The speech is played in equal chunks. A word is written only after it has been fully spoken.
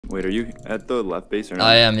Wait, are you at the left base or not?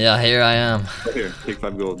 I am, yeah, here I am. Oh, here, take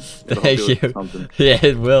 5 gold. It'll Thank help you you. with something. Yeah,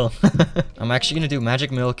 it will. I'm actually gonna do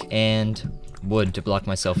magic milk and wood to block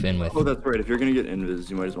myself in with. Oh, that's right. If you're gonna get invis,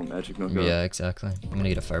 you might as well magic milk up. Yeah, exactly. I'm gonna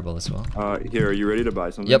get a fireball as well. Here, are you ready to buy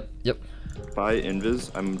something? Yep. Buy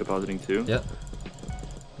invis. I'm depositing 2. Yep.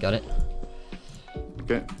 Got it.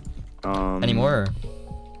 Okay. Any more? Or?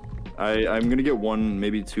 I'm gonna get 1,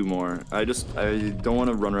 maybe 2 more. I don't want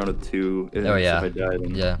to run around with 2. Oh yeah. If I die,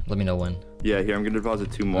 then... Yeah. Let me know when. Yeah, here I'm gonna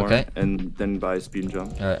deposit 2 more. Okay. And then buy speed and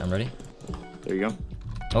jump. All right, I'm ready. There you go.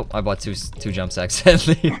 Oh, I bought two jumps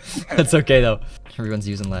accidentally. That's okay though. Everyone's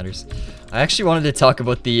using ladders. I actually wanted to talk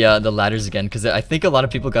about the ladders again because I think a lot of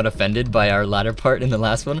people got offended by our ladder part in the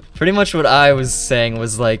last one. Pretty much what I was saying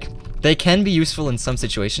was like they can be useful in some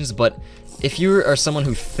situations, but if you are someone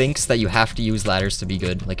who thinks that you have to use ladders to be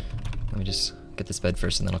good, like, let me just get this bed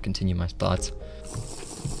first and then I'll continue my thoughts.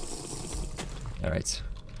 All right.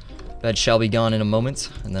 Bed shall be gone in a moment,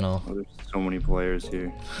 and then I'll... Oh, there's so many players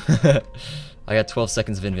here. I got 12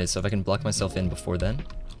 seconds of invis, so if I can block myself in before then.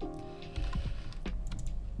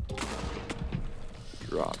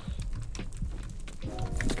 Drop.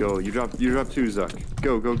 Let's go. You drop 2, Zuck.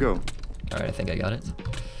 Go. Alright, I think I got it.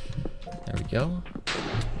 There we go.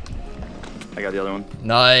 I got the other one.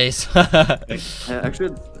 Nice!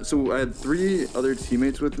 Actually, so I had 3 other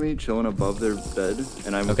teammates with me chilling above their bed,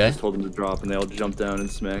 and I just told them to drop, and they all jumped down and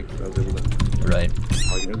smacked. So I was able to... Right.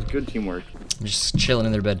 It was good teamwork. I'm just chilling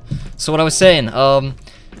in their bed. So what I was saying,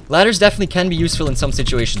 ladders definitely can be useful in some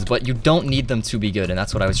situations, but you don't need them to be good, and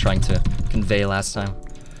that's what I was trying to convey last time.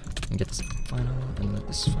 And get this final, and then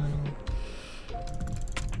this final.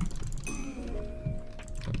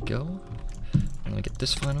 There we go. And let me get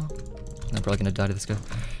this final. I'm probably gonna die to this guy.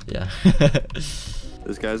 Yeah.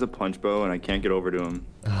 This guy's a punch bow, and I can't get over to him.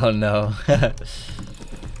 Oh no.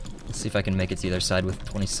 Let's see if I can make it to either side with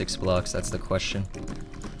 26 blocks. That's the question.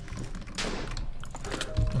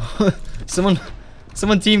 Someone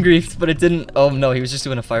team griefed, but it didn't. Oh no, he was just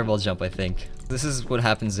doing a fireball jump, I think. This is what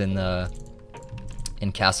happens in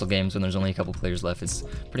castle games when there's only a couple players left. It's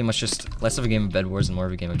pretty much just less of a game of Bed Wars and more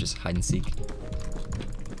of a game of just hide and seek.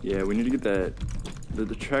 Yeah, we need to get that.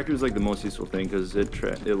 The tracker is like the most useful thing because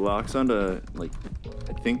it locks onto like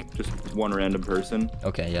I think just one random person.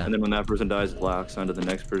 Okay, yeah. And then when that person dies, it locks onto the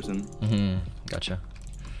next person. Mm-hmm. Gotcha.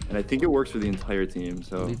 And I think it works for the entire team.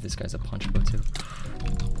 So. I believe this guy's a punch bow too.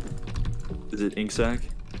 Is it Inksack?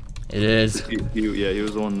 It is. Yeah, he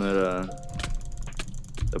was the one that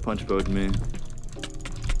punch bowed me.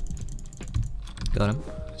 Got him.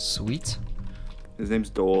 Sweet. His name's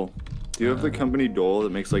Dole. Do you have the company Dole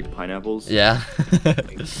that makes like pineapples? Yeah.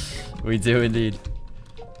 We do indeed.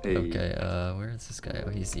 Hey. Okay, where is this guy? Oh,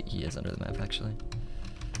 he is under the map actually.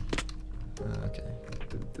 Okay.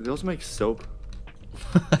 Do they also make soap?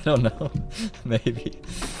 I don't know. Maybe.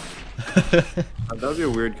 That would be a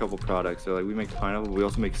weird couple products. So like we make pineapple, but we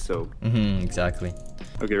also make soap. Mm-hmm, exactly.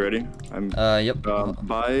 Okay, ready? Yep.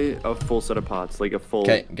 Buy a full set of pots, like a full.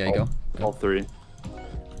 Okay, go. All 3.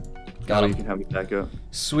 Got him. You can have it back up.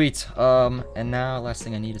 Sweet. And now last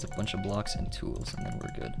thing I need is a bunch of blocks and tools, and then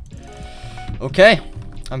we're good. Okay,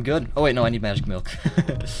 I'm good. Oh wait, no, I need magic milk.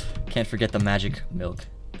 Can't forget the magic milk.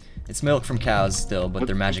 It's milk from cows still, but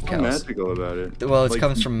they're magic cows. What's magical about it? Well, it like,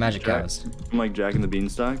 comes from magic cows. From like Jack and the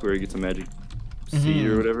Beanstalk, where he gets a magic seed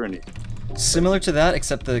or whatever, and similar to that,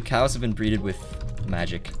 except the cows have been breeded with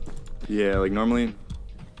magic. Yeah, like normally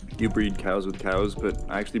you breed cows with cows, but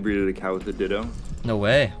I actually breeded a cow with a ditto. No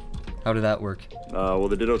way. How did that work? Well,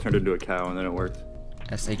 the ditto turned into a cow, and then it worked.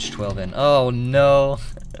 SH12N. Oh no.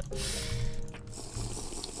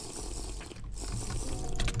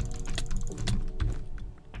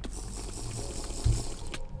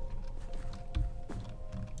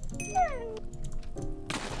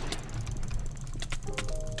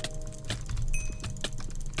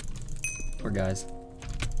 Poor guys.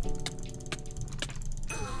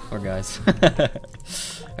 Poor guys.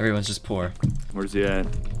 Everyone's just poor. Where's he at?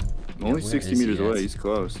 Only 60 meters away. He's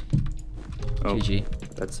close. Oh,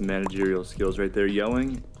 GG. That's some managerial skills right there.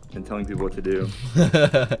 Yelling and telling people what to do.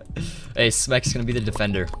 Hey, Smek's gonna be the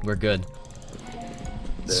defender. We're good.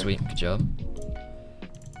 There. Sweet. Good job.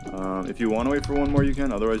 If you want to wait for one more, you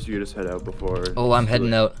can. Otherwise, you just head out before. Oh, I'm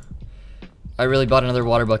heading out. I really bought another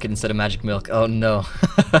water bucket instead of magic milk. Oh no.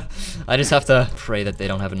 I just have to pray that they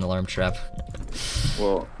don't have an alarm trap.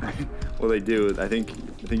 Well, they do. I think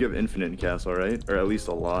you have infinite in Castle, right? Or at least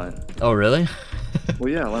a lot. Oh really? Well,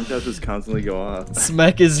 yeah. Alarm traps just constantly go off.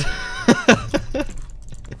 Smek is.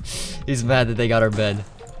 He's mad that they got our bed.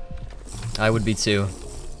 I would be too.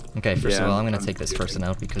 Okay, first of all, I'm gonna take this person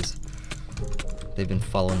out because They've been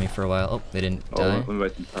following me for a while. Oh, they didn't die. Let me buy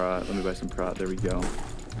some prot. Let me buy some prot. There we go.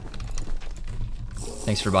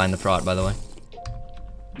 Thanks for buying the prot, by the way.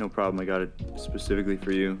 No problem. I got it specifically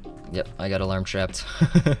for you. Yep, I got alarm trapped.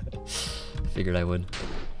 Figured I would.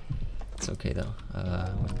 It's okay though.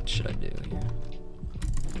 What should I do here?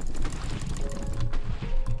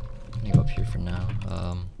 Let me go up here for now.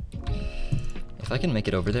 If I can make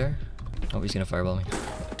it over there. Oh, he's gonna fireball me.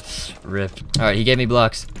 Rip. Alright, he gave me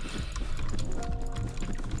blocks.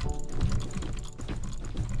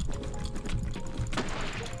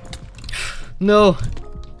 No!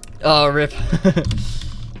 Oh, rip.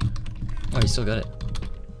 Oh, you still got it.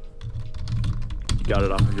 You got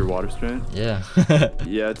it off of your water strand? Yeah.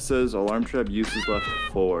 Yeah, it says alarm trap uses left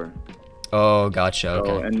 4. Oh, gotcha.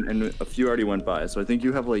 Okay. Oh, and a few already went by, so I think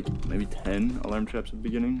you have like maybe 10 alarm traps at the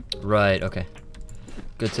beginning. Right, okay.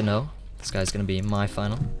 Good to know. This guy's gonna be my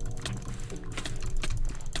final.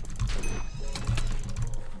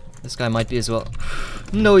 This guy might be as well.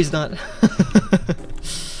 No, he's not.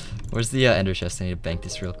 Where's the ender chest? I need to bank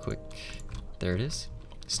this real quick. There it is.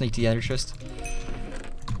 Sneak to the ender chest.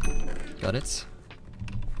 Got it.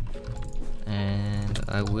 And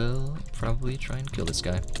I will probably try and kill this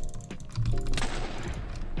guy.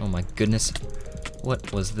 Oh my goodness.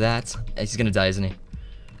 What was that? He's gonna die, isn't he?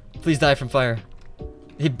 Please die from fire.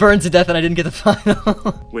 He burned to death and I didn't get the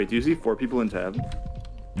final. Wait, do you see 4 people in tab?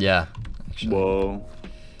 Yeah. Actually. Whoa.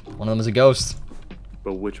 One of them is a ghost.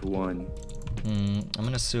 But which one? I'm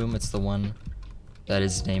gonna assume it's the one that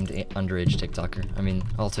is named underage TikToker. I mean,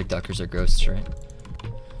 all TikTokers are ghosts, right?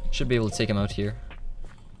 Should be able to take him out here.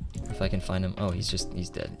 If I can find him. Oh, he's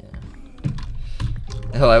dead, yeah.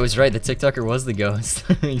 Oh, I was right, the TikToker was the ghost.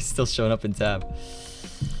 He's still showing up in tab.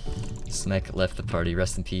 Smek left the party,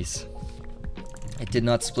 rest in peace. It did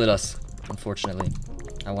not split us, unfortunately.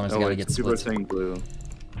 I wanted to get split. People are saying blue.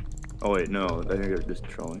 Oh wait, no, I think they're just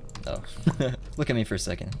trolling. Oh. Look at me for a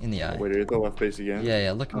second, in the eye. Wait, are you at the left base again?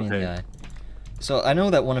 Yeah, look at me in the eye. So I know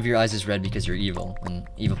that one of your eyes is red because you're evil, and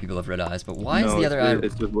evil people have red eyes, but why is the other eye...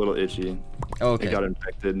 it's just a little itchy. Oh, okay. It got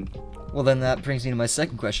infected. Well, then that brings me to my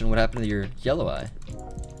second question. What happened to your yellow eye?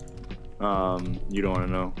 You don't want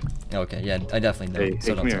to know. Okay, yeah, I definitely know.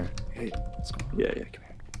 Hey, come here. Hey. Let's go. Yeah, come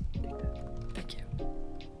here. Thank you.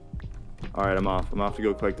 Alright, I'm off. I'm off to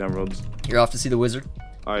go collect emeralds. You're off to see the wizard?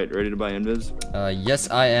 Alright, ready to buy invis? Yes,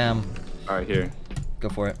 I am. Alright, here. Go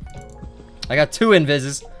for it. I got 2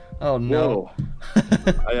 invises. Oh, no.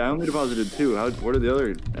 I only deposited 2. What are the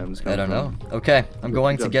other M's coming I don't know. Okay, I'm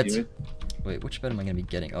going to get... Wait, which bed am I going to be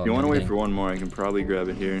getting? Oh, if you want to wait for one more, I can probably grab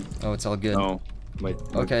it here. Oh, it's all good. Oh,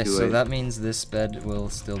 okay, so that means this bed will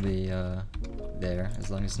still be there,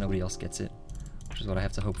 as long as nobody else gets it. Which is what I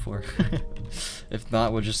have to hope for. If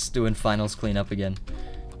not, we're just doing finals cleanup again.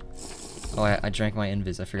 Oh, I drank my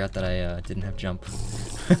invis. I forgot that I didn't have jump.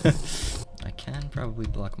 I can probably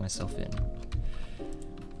block myself in.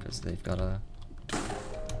 Because they've got a...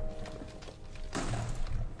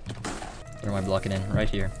 Where am I blocking in? Right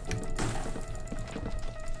here.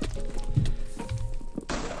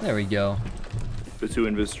 There we go. The 2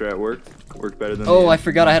 invis strat worked better than I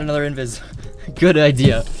forgot I had another invis. Good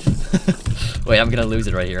idea. Wait, I'm gonna lose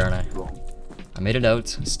it right here, aren't I? I made it out,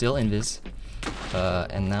 still invis.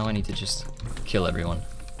 And now I need to just kill everyone.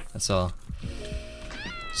 That's all.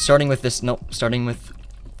 Starting with this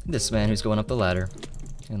this man who's going up the ladder.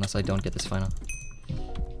 Unless I don't get this final.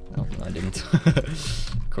 No, I didn't.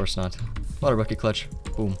 Of course not. Water bucket clutch.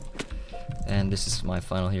 Boom. And this is my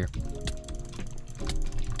final here.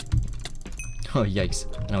 Oh, yikes.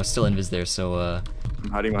 And I was still invis there, so, I'm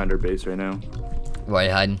hiding behind our base right now. Why are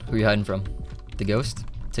you hiding? Who are you hiding from? The ghost?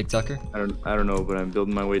 TikToker? I don't know, but I'm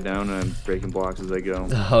building my way down and I'm breaking blocks as I go.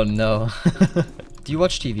 Oh, no. Do you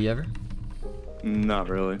watch TV ever? Not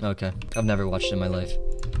really. Okay. I've never watched it in my life.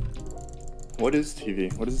 What is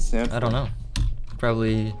TV? What does it stand for? I don't know.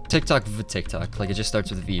 Probably TikTok. Like, it just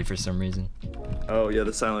starts with V for some reason. Oh, yeah,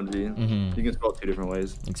 the silent V. You can spell it 2 different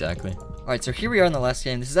ways. Exactly. Alright, so here we are in the last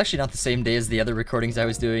game. This is actually not the same day as the other recordings I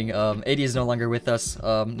was doing. 80 is no longer with us.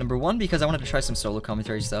 Number 1, because I wanted to try some solo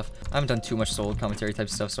commentary stuff. I haven't done too much solo commentary type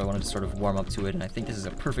stuff, so I wanted to sort of warm up to it, and I think this is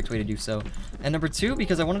a perfect way to do so. And number 2,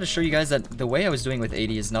 because I wanted to show you guys that the way I was doing with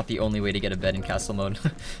 80 is not the only way to get a bed in castle mode.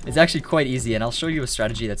 It's actually quite easy, and I'll show you a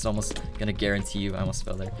strategy that's almost gonna guarantee you, I almost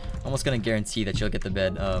fell there, almost gonna guarantee that you'll get the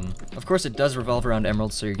bed. Of course, it does revolve around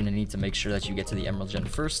emeralds, so you're gonna need to make sure that you get to the emerald gen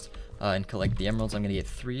first. And collect the emeralds. I'm gonna get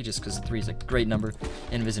 3 just because 3 is a great number.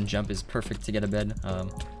 Invis and jump is perfect to get a bed.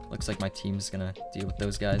 Looks like my team's gonna deal with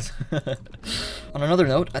those guys. On another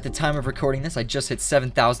note, at the time of recording this, I just hit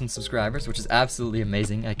 7,000 subscribers, which is absolutely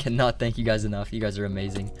amazing. I cannot thank you guys enough. You guys are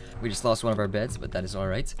amazing. We just lost one of our beds, but that is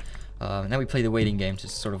alright. Now we play the waiting game to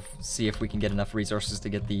sort of see if we can get enough resources to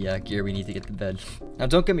get the gear we need to get the bed. Now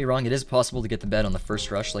don't get me wrong, it is possible to get the bed on the first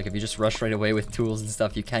rush. Like if you just rush right away with tools and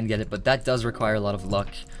stuff, you can get it, but that does require a lot of luck,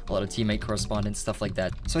 a lot of teammate correspondence, stuff like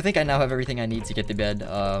that. So I think I now have everything I need to get the bed.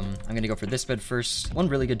 I'm gonna go for this bed first. One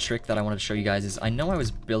really good trick that I wanted to show you guys is I know I was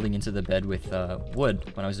building into the bed with wood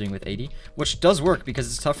when I was doing with 80, which does work because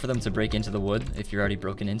it's tough for them to break into the wood if you're already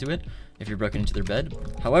broken into it, if you're broken into their bed.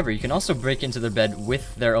 However, you can also break into their bed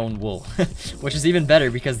with their own wool. Which is even better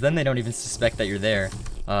because then they don't even suspect that you're there.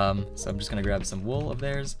 So I'm just gonna grab some wool of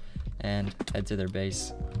theirs and head to their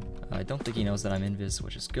base. I don't think he knows that I'm invis,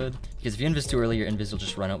 which is good. Because if you invis too early, your invis will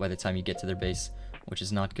just run out by the time you get to their base, which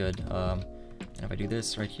is not good. And if I do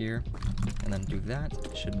this right here, and then do that,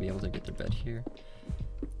 I should be able to get their bed here.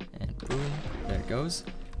 And boom, there it goes.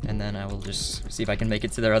 And then I will just see if I can make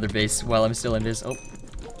it to their other base while I'm still invis. Oh.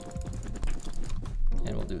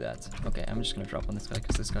 And we'll do that. Okay, I'm just gonna drop on this guy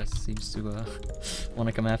because this guy seems to want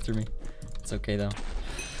to come after me. It's okay though.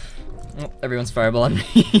 Oh, everyone's fireball on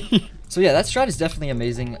me. So yeah, that strat is definitely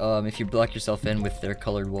amazing. If you block yourself in with their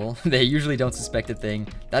colored wool, they usually don't suspect a thing.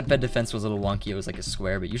 That bed defense was a little wonky. It was like a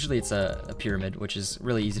square, but usually it's a pyramid, which is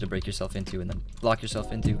really easy to break yourself into and then block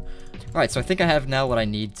yourself into. All right, so I think I have now what I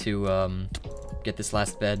need to get this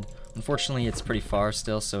last bed. Unfortunately, it's pretty far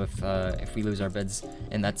still, so if we lose our beds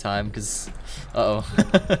in that time, because,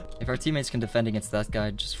 if our teammates can defend against that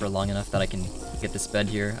guy just for long enough that I can get this bed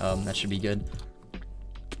here, that should be good.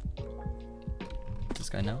 Does this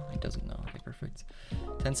guy know? He doesn't know. Okay, perfect.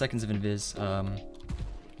 10 seconds of invis.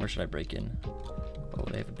 Where should I break in? Oh,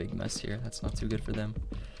 they have a big mess here. That's not too good for them.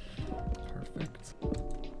 Perfect.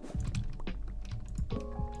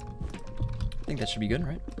 I think that should be good,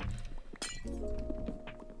 right?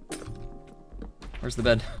 Where's the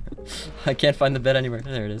bed? I can't find the bed anywhere.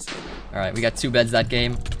 There it is. Alright, we got 2 beds that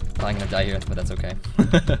game. Oh, I'm gonna die here, but that's okay.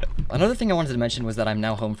 Another thing I wanted to mention was that I'm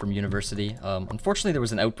now home from university. Unfortunately, there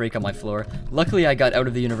was an outbreak on my floor. Luckily, I got out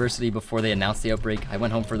of the university before they announced the outbreak. I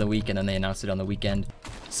went home for the week, and then they announced it on the weekend.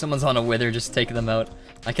 Someone's on a wither, just take them out.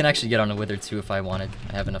 I can actually get on a wither too if I wanted.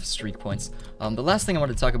 I have enough streak points. The last thing I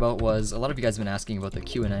wanted to talk about was, a lot of you guys have been asking about the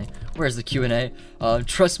Q&A. Where's the Q&A?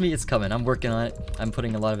 Trust me, it's coming. I'm working on it. I'm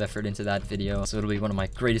putting a lot of effort into that video, so it'll be one of my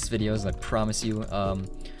greatest videos, I promise you.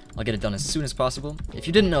 I'll get it done as soon as possible. If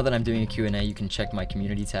you didn't know that I'm doing a Q&A, you can check my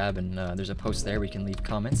community tab, and there's a post there where you can leave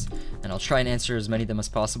comments, and I'll try and answer as many of them as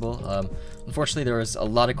possible. Unfortunately, there was a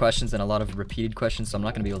lot of questions and a lot of repeated questions, so I'm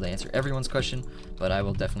not going to be able to answer everyone's question, but I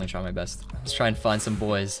will definitely try my best. Let's try and find some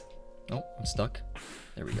boys. Oh, I'm stuck.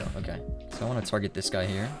 There we go. Okay. So I want to target this guy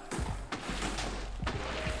here.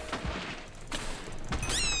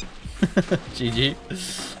 GG.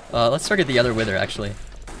 Let's target the other wither, actually.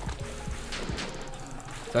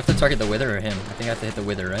 Do I have to target the wither or him? I think I have to hit the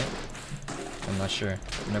wither, right? I'm not sure.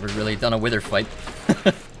 I've never really done a wither fight.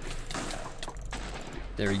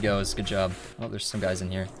 There he goes. Good job. Oh, there's some guys in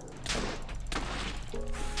here.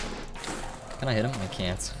 Can I hit him? I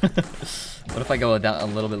can't. What if I go down a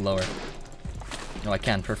little bit lower? No, I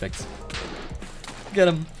can. Perfect. Get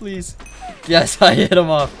him, please. Yes, I hit him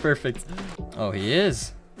off. Perfect. Oh, he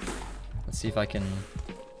is. Let's see if I can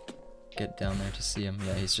get down there to see him.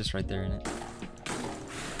 Yeah, he's just right there in it.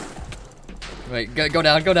 Wait, go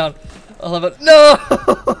down, go down. I'll have a— No!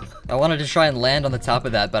 I wanted to try and land on the top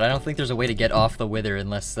of that, but I don't think there's a way to get off the wither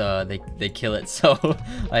unless they kill it. So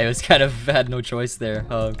I was kind of had no choice there,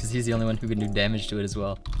 because he's the only one who can do damage to it as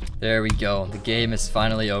well. There we go. The game is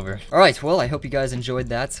finally over. All right, well, I hope you guys enjoyed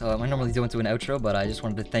that. I normally don't do an outro, but I just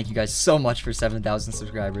wanted to thank you guys so much for 7,000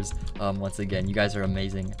 subscribers. Once again, you guys are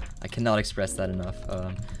amazing. I cannot express that enough.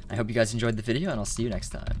 I hope you guys enjoyed the video, and I'll see you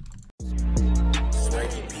next time.